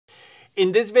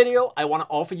In this video, I want to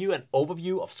offer you an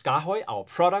overview of SKAARHOJ, our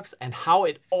products, and how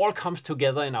it all comes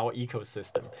together in our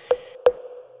ecosystem.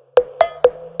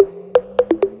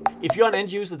 If you're an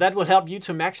end user, that will help you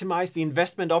to maximize the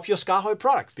investment of your SKAARHOJ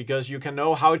product, because you can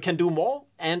know how it can do more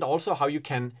and also how you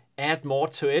can add more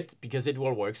to it, because it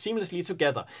will work seamlessly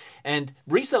together. And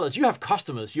resellers, you have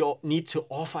customers, you need to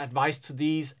offer advice to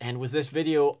these, and with this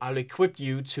video I'll equip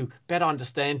you to better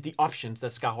understand the options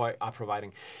that SKAARHOJ are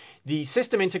providing. The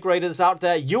system integrators out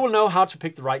there, you will know how to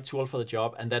pick the right tool for the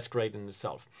job, and that's great in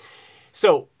itself.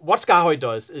 So what SKAARHOJ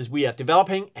does is we are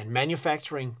developing and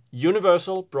manufacturing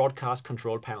universal broadcast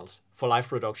control panels for live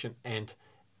production and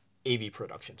AV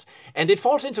productions. And it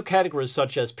falls into categories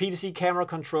such as PDC camera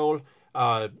control,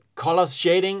 color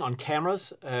shading on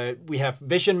cameras, we have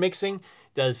vision mixing,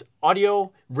 there's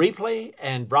audio replay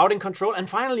and routing control, and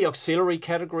finally auxiliary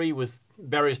category with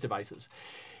various devices.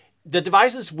 The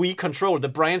devices we control, the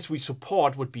brands we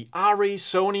support would be ARRI,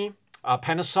 Sony,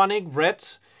 Panasonic,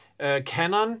 Red,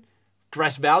 Canon,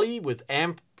 Grass Valley with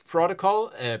AMP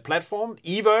protocol platform,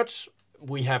 Evertz,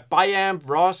 we have Biamp,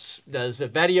 Ross, there's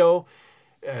Vadio,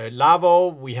 Lavo,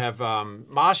 we have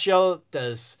Marshall,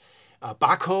 there's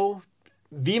Baco,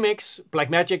 vMix,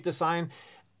 Blackmagic Design.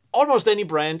 Almost any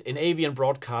brand in AV and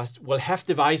broadcast will have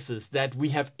devices that we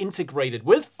have integrated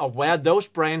with, or where those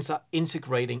brands are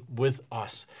integrating with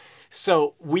us.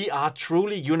 So we are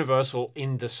truly universal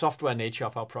in the software nature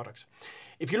of our products.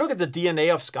 If you look at the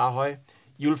DNA of SKAARHOJ,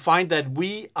 you'll find that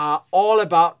we are all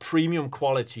about premium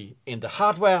quality in the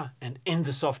hardware and in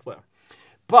the software.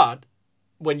 But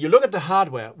when you look at the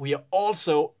hardware, we are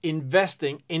also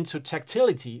investing into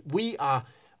tactility. We are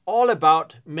all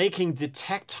about making the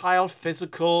tactile,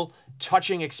 physical,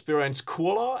 touching experience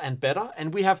cooler and better.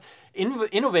 And we have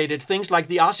innovated things like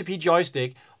the RCP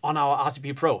joystick on our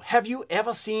RCP Pro. Have you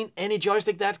ever seen any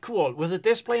joystick that cool with a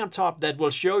display on top that will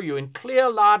show you in clear,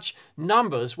 large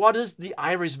numbers what is the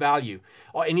iris value,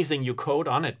 or anything you code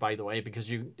on it, by the way,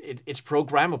 because it's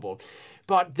programmable.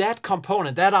 But that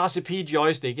component, that RCP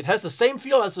joystick, it has the same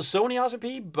feel as the Sony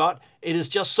RCP, but it is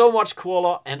just so much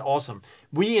cooler and awesome.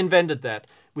 We invented that.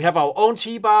 We have our own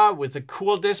T-bar with a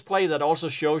cool display that also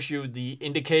shows you the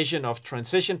indication of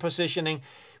transition positioning.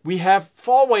 We have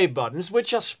four-way buttons,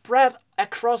 which are spread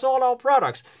across all our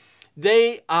products.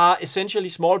 They are essentially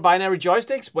small binary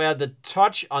joysticks where the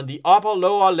touch on the upper,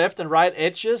 lower, left and right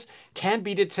edges can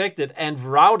be detected and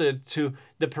routed to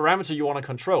the parameter you want to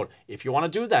control. If you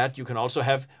want to do that, you can also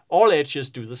have all edges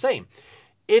do the same.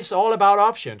 It's all about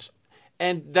options.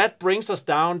 And that brings us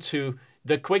down to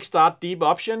the quick start deep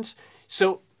options.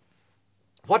 So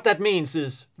what that means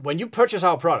is when you purchase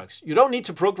our products, you don't need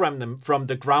to program them from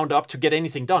the ground up to get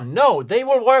anything done. No, they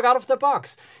will work out of the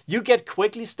box. You get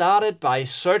quickly started by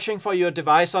searching for your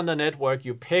device on the network.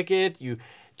 You pick it, you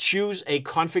choose a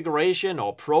configuration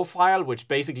or profile, which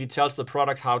basically tells the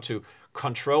product how to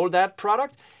control that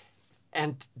product.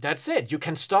 And that's it. You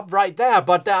can stop right there,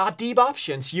 but there are deep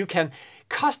options. You can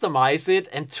customize it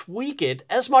and tweak it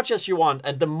as much as you want.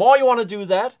 And the more you want to do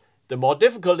that, the more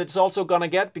difficult it's also going to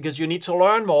get, because you need to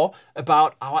learn more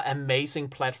about our amazing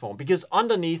platform. Because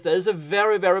underneath there is a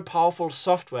very, very powerful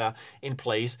software in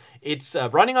place. It's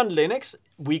running on Linux.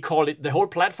 We call it the whole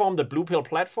platform, the Blue Pill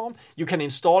platform. You can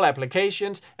install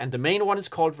applications, and the main one is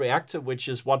called Reactor, which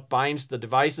is what binds the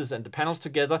devices and the panels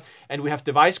together. And we have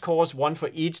device cores, one for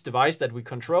each device that we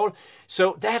control.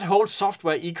 So that whole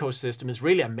software ecosystem is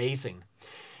really amazing.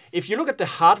 If you look at the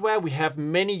hardware, we have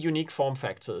many unique form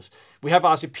factors. We have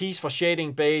RCPs for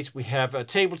shading base, we have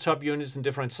tabletop units in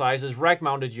different sizes,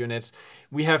 rack-mounted units.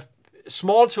 We have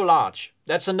small to large.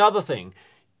 That's another thing.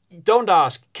 Don't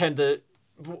ask,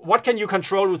 what can you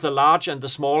control with the large and the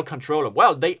small controller?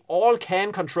 Well, they all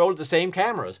can control the same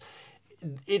cameras.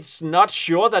 It's not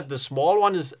sure that the small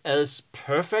one is as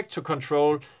perfect to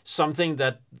control something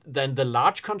than the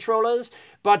large controller is,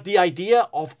 but the idea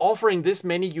of offering this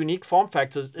many unique form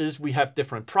factors is we have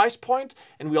different price point,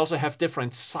 and we also have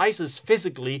different sizes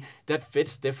physically that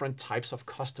fits different types of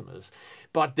customers.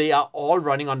 But they are all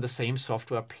running on the same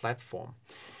software platform.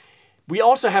 We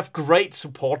also have great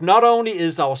support. Not only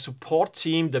is our support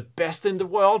team the best in the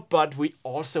world, but we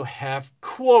also have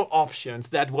cool options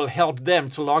that will help them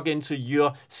to log into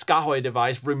your SKAARHOJ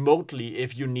device remotely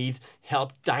if you need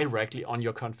help directly on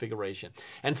your configuration.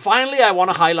 And finally, I want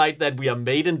to highlight that we are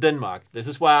made in Denmark. This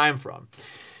is where I'm from.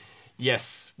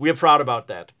 Yes, we are proud about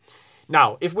that.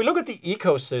 Now, if we look at the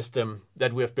ecosystem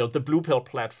that we have built, the Blue Pill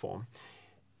platform,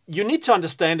 you need to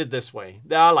understand it this way.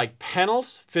 There are like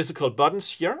panels, physical buttons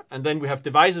here, and then we have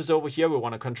devices over here we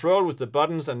want to control with the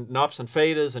buttons and knobs and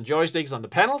faders and joysticks on the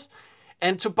panels.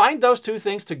 And to bind those two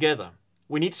things together,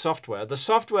 we need software. The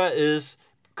software is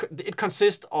it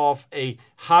consists of a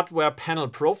hardware panel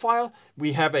profile.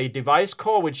 We have a device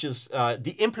core, which is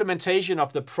the implementation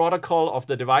of the protocol of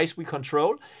the device we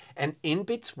control. And in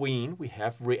between, we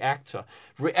have Reactor.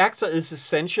 Reactor is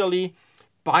essentially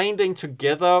binding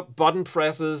together button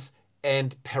presses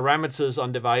and parameters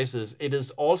on devices. It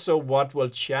is also what will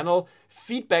channel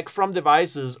feedback from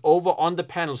devices over on the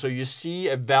panel. So you see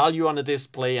a value on a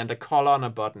display and a color on a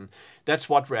button. That's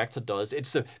what Reactor does.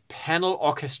 It's a panel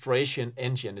orchestration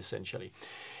engine, essentially.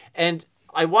 And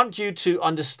I want you to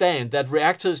understand that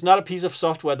Reactor is not a piece of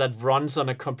software that runs on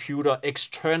a computer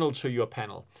external to your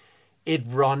panel. It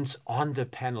runs on the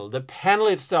panel. The panel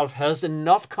itself has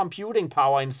enough computing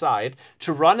power inside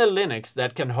to run a Linux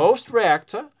that can host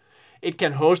Reactor. It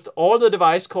can host all the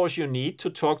device cores you need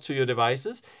to talk to your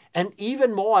devices, and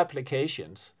even more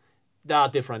applications. There are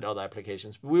different other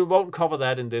applications. We won't cover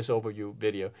that in this overview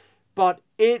video, but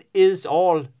it is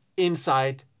all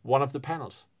inside one of the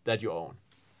panels that you own.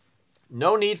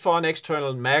 No need for an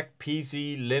external Mac,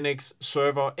 PC, Linux,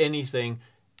 server, anything.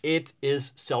 It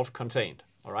is self-contained.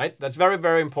 All right, that's very,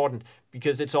 very important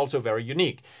because it's also very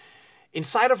unique.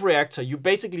 Inside of Reactor, you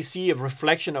basically see a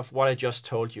reflection of what I just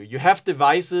told you. You have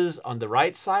devices on the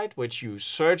right side, which you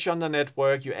search on the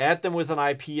network. You add them with an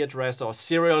IP address or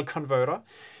serial converter.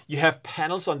 You have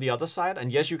panels on the other side.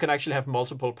 And yes, you can actually have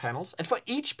multiple panels. And for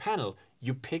each panel,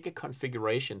 you pick a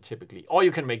configuration typically, or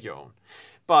you can make your own.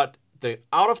 But the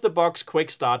out-of-the-box quick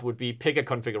start would be pick a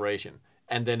configuration,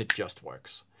 and then it just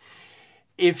works.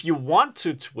 If you want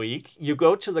to tweak, you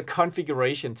go to the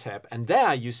configuration tab, and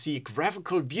there you see a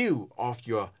graphical view of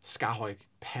your SKAARHOJ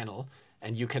panel,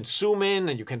 and you can zoom in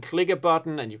and you can click a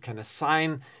button and you can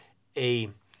assign a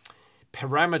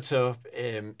parameter,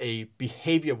 a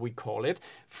behavior we call it,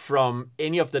 from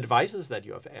any of the devices that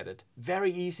you have added.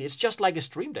 Very easy. It's just like a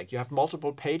Stream Deck. You have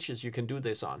multiple pages you can do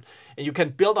this on, and you can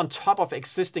build on top of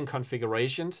existing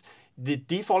configurations. The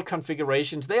default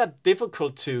configurations, they are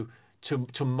difficult to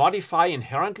modify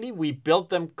inherently. We built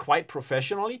them quite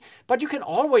professionally, but you can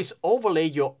always overlay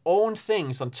your own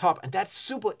things on top, and that's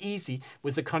super easy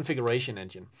with the configuration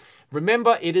engine.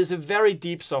 Remember, it is a very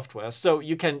deep software, so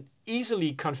you can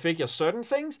easily configure certain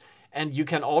things, and you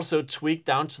can also tweak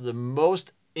down to the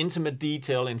most intimate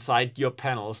detail inside your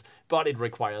panels, but it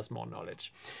requires more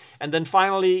knowledge. And then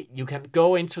finally, you can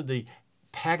go into the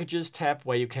Packages tab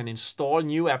where you can install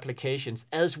new applications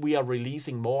as we are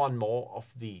releasing more and more of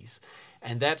these.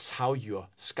 And that's how your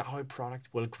SKAARHOJ product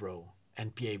will grow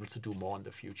and be able to do more in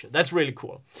the future. That's really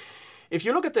cool. If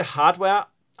you look at the hardware,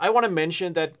 I want to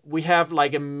mention that we have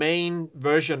like a main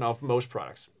version of most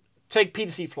products. Take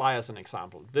PTC Fly as an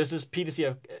example. This is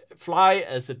PTC Fly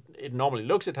as it normally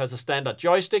looks. It has a standard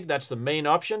joystick. That's the main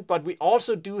option. But we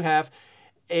also do have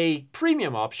a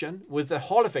premium option with a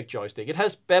Hall effect joystick. It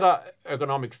has better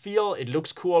ergonomic feel, it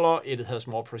looks cooler, it has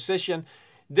more precision.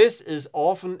 This is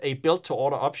often a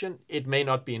built-to-order option. It may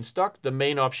not be in stock. The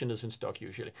main option is in stock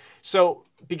usually. So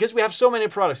because we have so many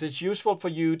products, it's useful for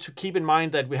you to keep in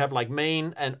mind that we have like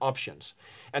main and options.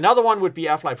 Another one would be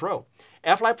AirFly Pro.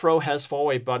 AirFly Pro has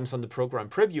 4-way buttons on the program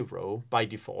preview row by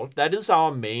default. That is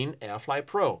our main AirFly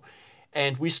Pro,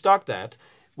 and we stock that.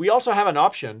 We also have an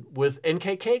option with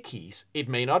NKK keys. It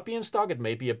may not be in stock. It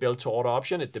may be a built-to-order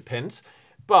option. It depends.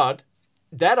 But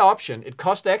that option, it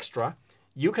costs extra.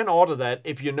 You can order that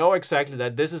if you know exactly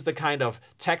that this is the kind of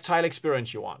tactile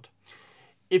experience you want.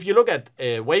 If you look at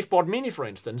a Waveboard Mini, for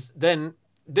instance, then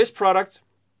this product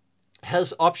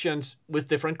has options with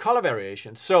different color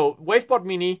variations. So Waveboard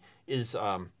Mini is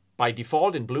by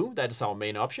default in blue. That is our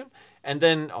main option. And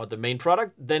then, or the main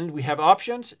product, then we have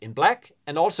options in black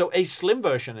and also a slim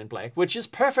version in black, which is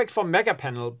perfect for mega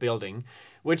panel building,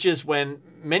 which is when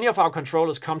many of our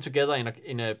controllers come together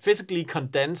in a physically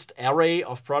condensed array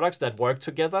of products that work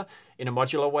together in a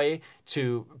modular way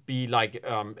to be like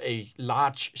a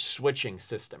large switching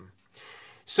system.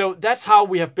 So that's how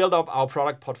we have built up our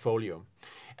product portfolio.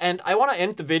 And I want to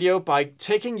end the video by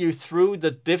taking you through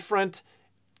the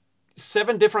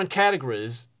 7 different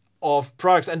categories of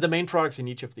products and the main products in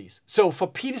each of these. So for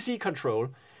PTC Control,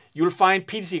 you'll find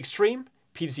PTC Extreme,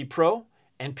 PTC Pro,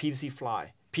 and PTC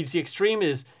Fly. PTC Extreme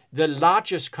is the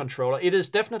largest controller. It is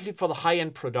definitely for the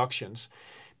high-end productions.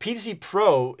 PTC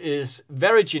Pro is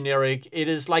very generic. It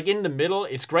is like in the middle.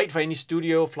 It's great for any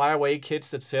studio, flyaway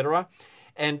kits, etc.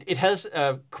 And it has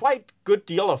a quite good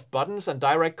deal of buttons and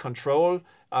direct control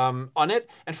on it.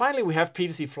 And finally, we have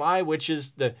PTZ Fly, which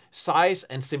is the size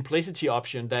and simplicity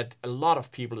option that a lot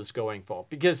of people is going for,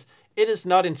 because it is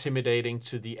not intimidating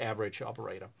to the average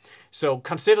operator. So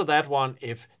consider that one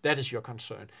if that is your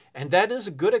concern. And that is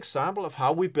a good example of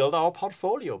how we build our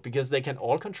portfolio, because they can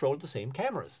all control the same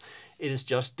cameras. It is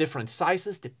just different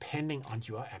sizes depending on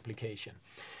your application.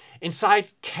 Inside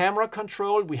camera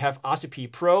control, we have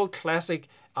RCP Pro, classic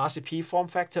RCP form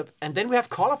factor, and then we have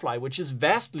Colorfly, which is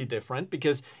vastly different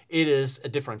because it is a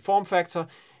different form factor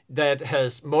that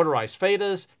has motorized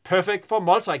faders, perfect for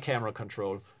multi-camera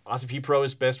control. RCP Pro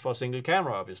is best for single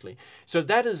camera, obviously. So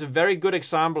that is a very good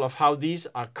example of how these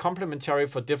are complementary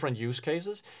for different use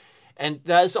cases. And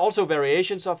there's also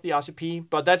variations of the RCP,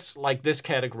 but that's like this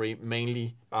category,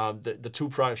 mainly the two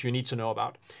products you need to know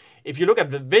about. If you look at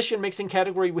the vision mixing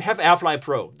category, we have AirFly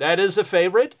Pro. That is a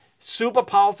favorite, super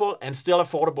powerful and still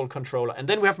affordable controller. And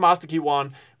then we have MasterKey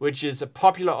One, which is a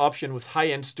popular option with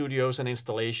high-end studios and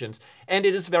installations. And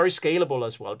it is very scalable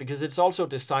as well, because it's also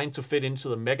designed to fit into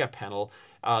the mega panel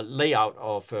layout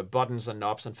of buttons and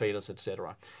knobs and faders,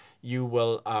 etc. You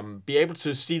will be able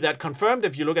to see that confirmed.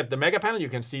 If you look at the mega panel, you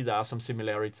can see there are some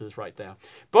similarities right there.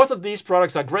 Both of these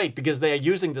products are great because they are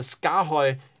using the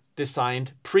SKAARHOJ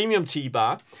designed premium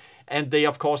T-bar. And they,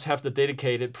 of course, have the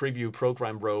dedicated preview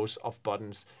program rows of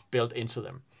buttons built into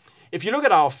them. If you look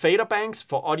at our fader banks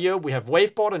for audio, we have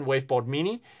Waveboard and Waveboard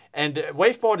Mini. And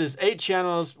Waveboard is 8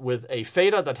 channels with a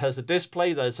fader that has a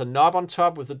display. There's a knob on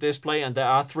top with a display, and there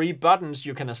are 3 buttons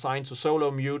you can assign to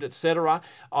solo, mute, etc.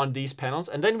 on these panels.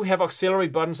 And then we have auxiliary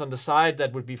buttons on the side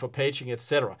that would be for paging,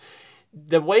 etc.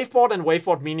 The Waveboard and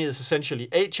Waveboard Mini is essentially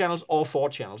 8 channels or 4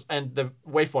 channels. And the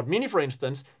Waveboard Mini, for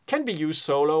instance, can be used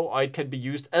solo, or it can be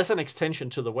used as an extension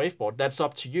to the Waveboard. That's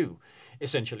up to you,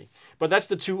 essentially. But that's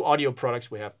the 2 audio products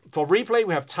we have. For replay,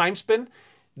 we have TimeSpin.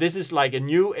 This is like a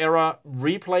new era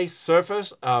replay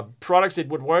surface. Products it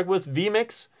would work with: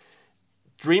 vMix,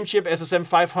 Dreamchip SSM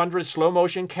 500 slow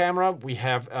motion camera. We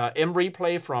have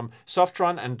M-Replay from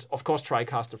Softron, and of course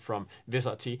TriCaster from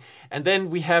VisRT. And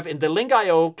then we have in the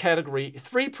Link.io category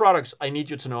 3 products I need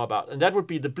you to know about. And that would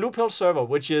be the Blue Pill server,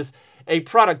 which is a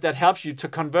product that helps you to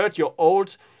convert your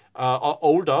old or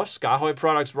older SKAARHOJ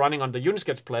products running on the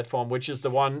Unisketch platform, which is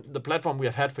the platform we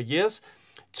have had for years.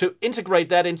 To integrate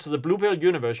that into the Blue Pill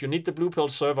universe, you need the Blue Pill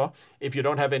server if you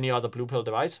don't have any other Blue Pill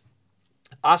device.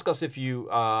 Ask us if you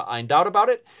are in doubt about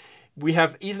it. We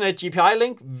have Ethernet GPI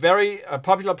link, very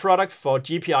popular product for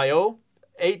GPIO.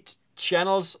 8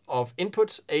 channels of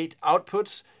inputs, 8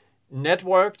 outputs,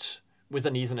 networked with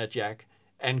an Ethernet jack,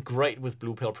 and great with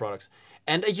Blue Pill products.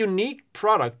 And a unique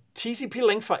product, TCP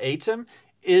link for ATEM,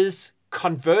 is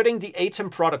converting the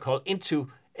ATEM protocol into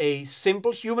a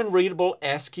simple human-readable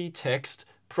ASCII text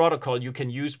protocol you can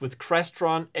use with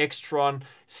Crestron, Extron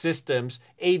systems,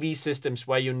 AV systems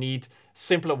where you need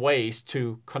simpler ways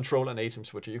to control an ATEM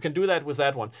switcher. You can do that with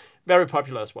that one. Very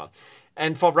popular as well.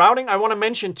 And for routing, I want to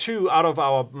mention 2 out of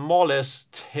our more or less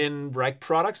 10 rack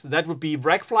products. That would be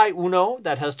Rackfly Uno,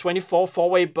 that has 24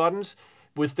 4-way buttons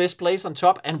with displays on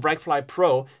top, and Rackfly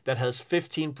Pro that has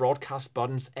 15 broadcast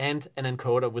buttons and an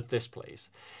encoder with displays.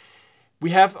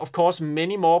 We have, of course,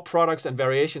 many more products and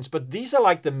variations, but these are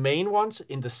like the main ones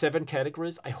in the 7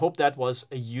 categories. I hope that was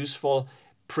a useful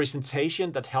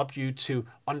presentation that helped you to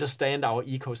understand our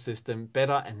ecosystem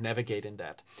better and navigate in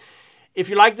that. If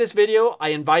you like this video, I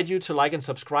invite you to like and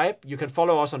subscribe. You can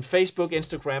follow us on Facebook,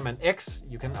 Instagram, and X.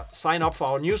 You can sign up for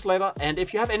our newsletter. And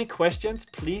if you have any questions,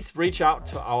 please reach out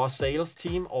to our sales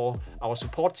team or our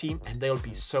support team, and they'll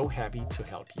be so happy to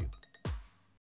help you.